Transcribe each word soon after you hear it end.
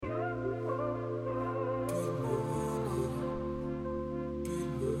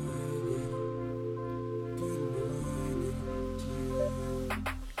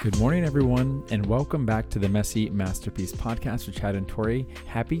Good morning, everyone, and welcome back to the Messy Masterpiece podcast with Chad and Tori.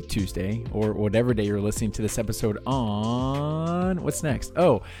 Happy Tuesday, or whatever day you're listening to this episode on. What's next?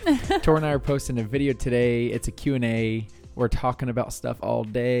 Oh, Tori and I are posting a video today. It's a Q&A. We're talking about stuff all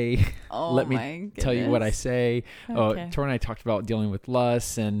day. Let me tell you what I say. Okay. Tori and I talked about dealing with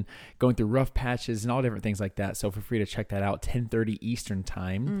lust and going through rough patches and all different things like that. So feel free to check that out, 10:30 Eastern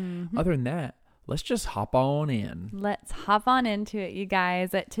time. Other than that, let's just hop on in. Let's hop on into it, you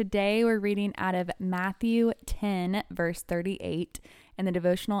guys. Today we're reading out of Matthew 10, verse 38, and the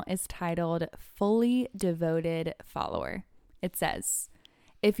devotional is titled Fully Devoted Follower. It says,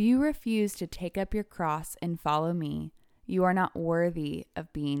 "If you refuse to take up your cross and follow me, you are not worthy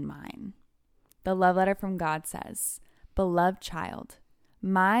of being mine." The love letter from God says, "Beloved child,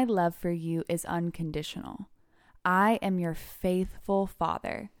 my love for you is unconditional. I am your faithful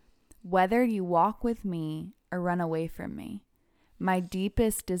Father. Whether you walk with me or run away from me, my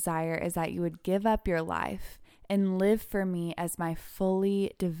deepest desire is that you would give up your life and live for me as my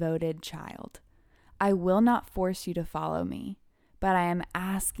fully devoted child. I will not force you to follow me, but I am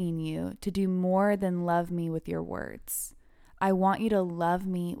asking you to do more than love me with your words. I want you to love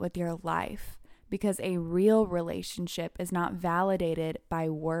me with your life, because a real relationship is not validated by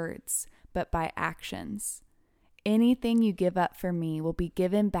words, but by actions. Anything you give up for me will be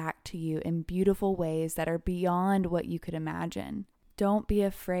given back to you in beautiful ways that are beyond what you could imagine. Don't be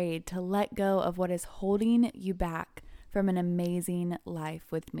afraid to let go of what is holding you back from an amazing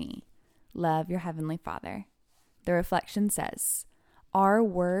life with me. Love, your Heavenly Father." The reflection says, our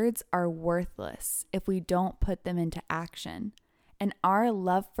words are worthless if we don't put them into action, and our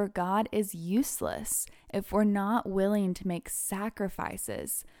love for God is useless if we're not willing to make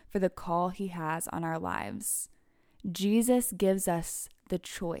sacrifices for the call He has on our lives. Jesus gives us the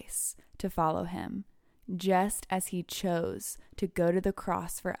choice to follow Him, just as He chose to go to the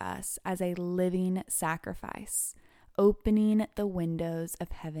cross for us as a living sacrifice, opening the windows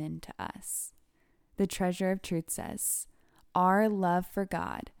of heaven to us. The treasure of truth says, our love for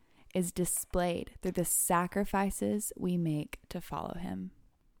God is displayed through the sacrifices we make to follow Him.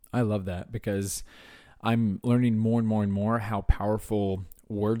 I love that because I'm learning more and more and more how powerful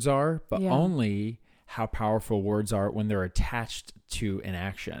words are, but only how powerful words are when they're attached to an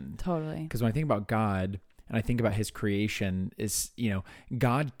action. Totally. Because when I think about God and I think about His creation is,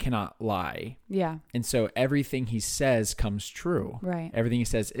 God cannot lie. Yeah. And so everything He says comes true. Right. Everything He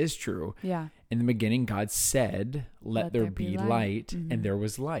says is true. Yeah. In the beginning, God said, let there be light, and there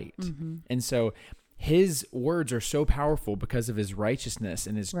was light. And so His words are so powerful because of His righteousness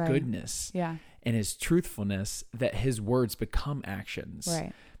and His goodness and His truthfulness that His words become actions.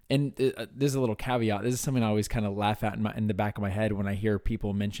 Right. And there's a little caveat. This is something I always kind of laugh at in the back of my head when I hear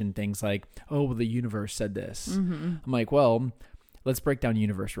people mention things like, oh, well, the universe said this. I'm like, well, let's break down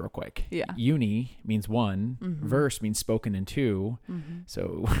universe real quick. Yeah. Uni means one. Verse means spoken in two.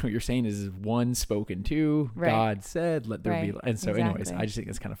 So what you're saying is one spoken two. God said, let there be. And so anyways, I just think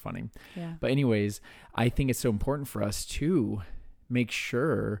it's kind of funny. Yeah. But anyways, I think it's so important for us to make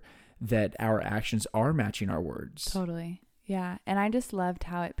sure that our actions are matching our words. Totally. Yeah. And I just loved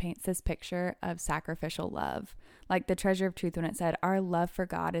how it paints this picture of sacrificial love. Like the treasure of truth when it said, our love for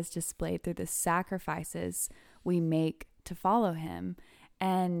God is displayed through the sacrifices we make to follow Him.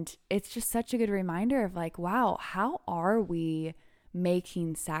 And it's just such a good reminder of like, wow, how are we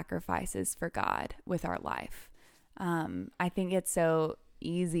making sacrifices for God with our life? I think it's so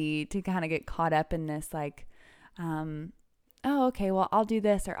easy to kind of get caught up in this like, oh, okay, well, I'll do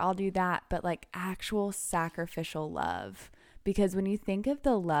this or I'll do that, but like actual sacrificial love. Because when you think of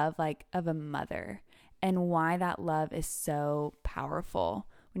the love like of a mother and why that love is so powerful,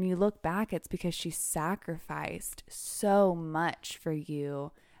 when you look back, it's because she sacrificed so much for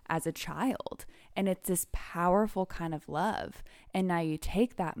you as a child. And it's this powerful kind of love. And now you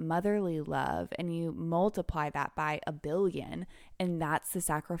take that motherly love and you multiply that by 1 billion. And that's the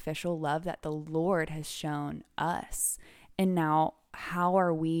sacrificial love that the Lord has shown us. And now, how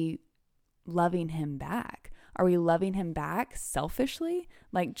are we loving Him back? Are we loving Him back selfishly,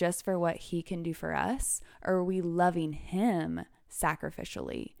 like just for what He can do for us? Or are we loving Him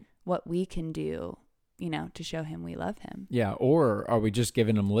sacrificially, what we can do, to show Him we love Him? Yeah. Or are we just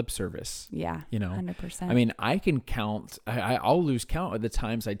giving Him lip service? Yeah. 100%. I mean, I can count, I'll lose count of the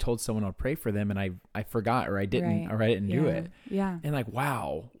times I told someone I'll pray for them and I forgot or I didn't, or I didn't do it. Yeah. And like,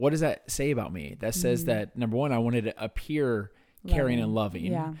 wow, what does that say about me? That says that number one, I wanted to appear caring and loving.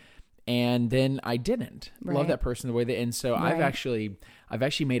 Yeah. And then I didn't love that person the way that, and so Right. I've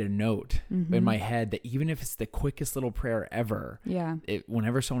actually made a note in my head that even if it's the quickest little prayer ever, Yeah.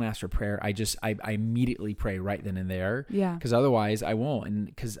 whenever someone asks for prayer, I immediately pray right then and there. Yeah. Because otherwise I won't. And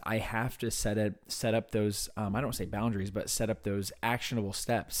because I have to set up those, I don't want to say boundaries, but set up those actionable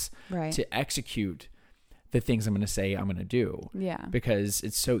steps Right. to execute the things I'm going to say I'm going to do. Yeah. Because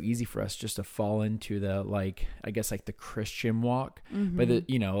it's so easy for us just to fall into the, like, I guess like the Christian walk, but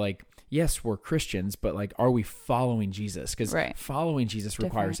like, yes, we're Christians, but like, are we following Jesus? Because Right. following Jesus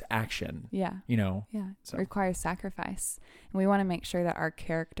requires action, Yeah. Yeah. It requires sacrifice. And we want to make sure that our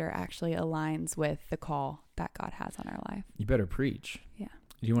character actually aligns with the call that God has on our life. You better preach. Yeah.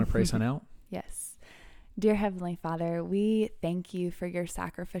 Do you want to pray us on out? Yes. Dear Heavenly Father, we thank you for your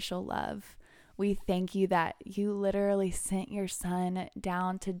sacrificial love. We thank you that you literally sent your son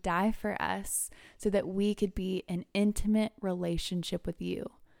down to die for us so that we could be in intimate relationship with you,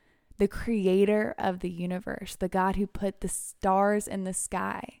 the creator of the universe, the God who put the stars in the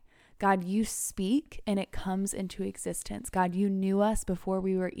sky. God, you speak and it comes into existence. God, you knew us before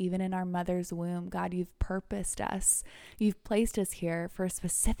we were even in our mother's womb. God, you've purposed us. You've placed us here for a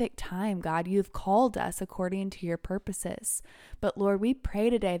specific time. God, you've called us according to your purposes. But Lord, we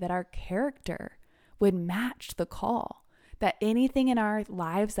pray today that our character would match the call, that anything in our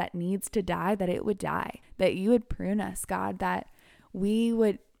lives that needs to die, that it would die, that you would prune us, God, that we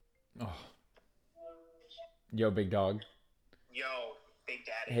would. Yo, big dog. Yo, Big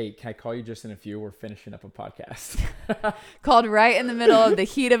Daddy. Hey, can I call you just in a few? We're finishing up a podcast. Called right in the middle of the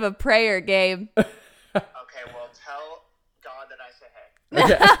heat of a prayer, Gabe. Okay, well, tell God that I said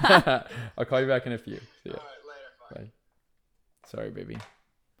hey. Okay. I'll call you back in a few. See ya. All right, later. Bye. Bye. Sorry, baby.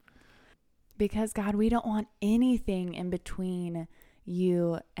 Because God, we don't want anything in between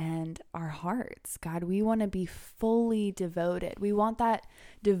you and our hearts. God, we want to be fully devoted. We want that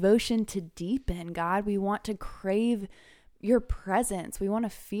devotion to deepen. God, we want to crave your presence. We want to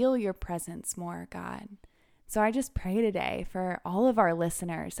feel your presence more, God. So I just pray today for all of our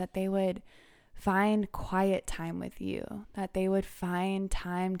listeners that they would find quiet time with you, that they would find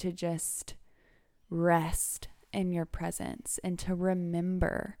time to just rest in your presence and to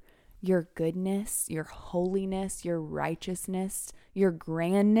remember your goodness, your holiness, your righteousness, your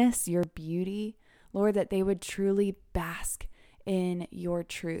grandness, your beauty. Lord, that they would truly bask in your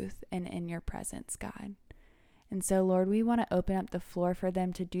truth and in your presence, God. And so, Lord, we want to open up the floor for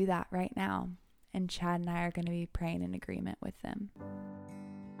them to do that right now. And Chad and I are going to be praying in agreement with them.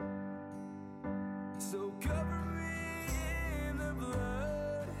 So cover me in the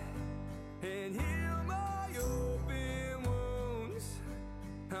blood and heal my open wounds.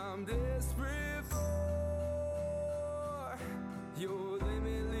 I'm desperate for your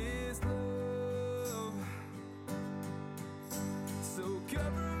limitless love. So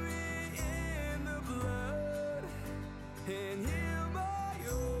cover me in the blood and heal my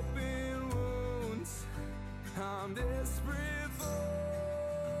open wounds. I'm desperate for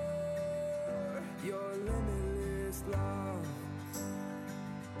your limitless love.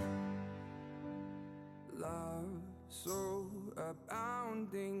 Love so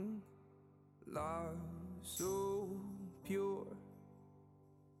abounding, love so pure,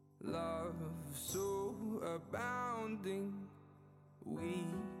 love so abounding, we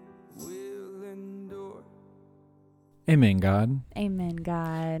will endure. Amen, God. Amen,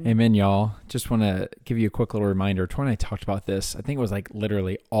 God. Amen, y'all. Just want to give you a quick little reminder. Tor and I talked about this. I think it was like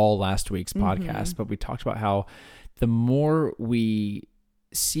literally all last week's podcast, but we talked about how the more we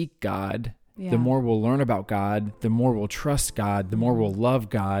seek God, the more we'll learn about God, the more we'll trust God, the more we'll love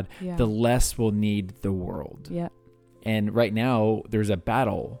God, the less we'll need the world. Yep. And right now, there's a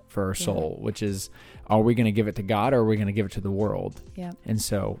battle for our soul, which is, are we going to give it to God or are we going to give it to the world? Yep. And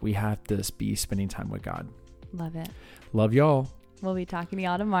so we have to be spending time with God. Love it. Love y'all. We'll be talking to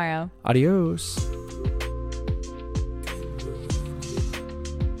y'all tomorrow. Adios.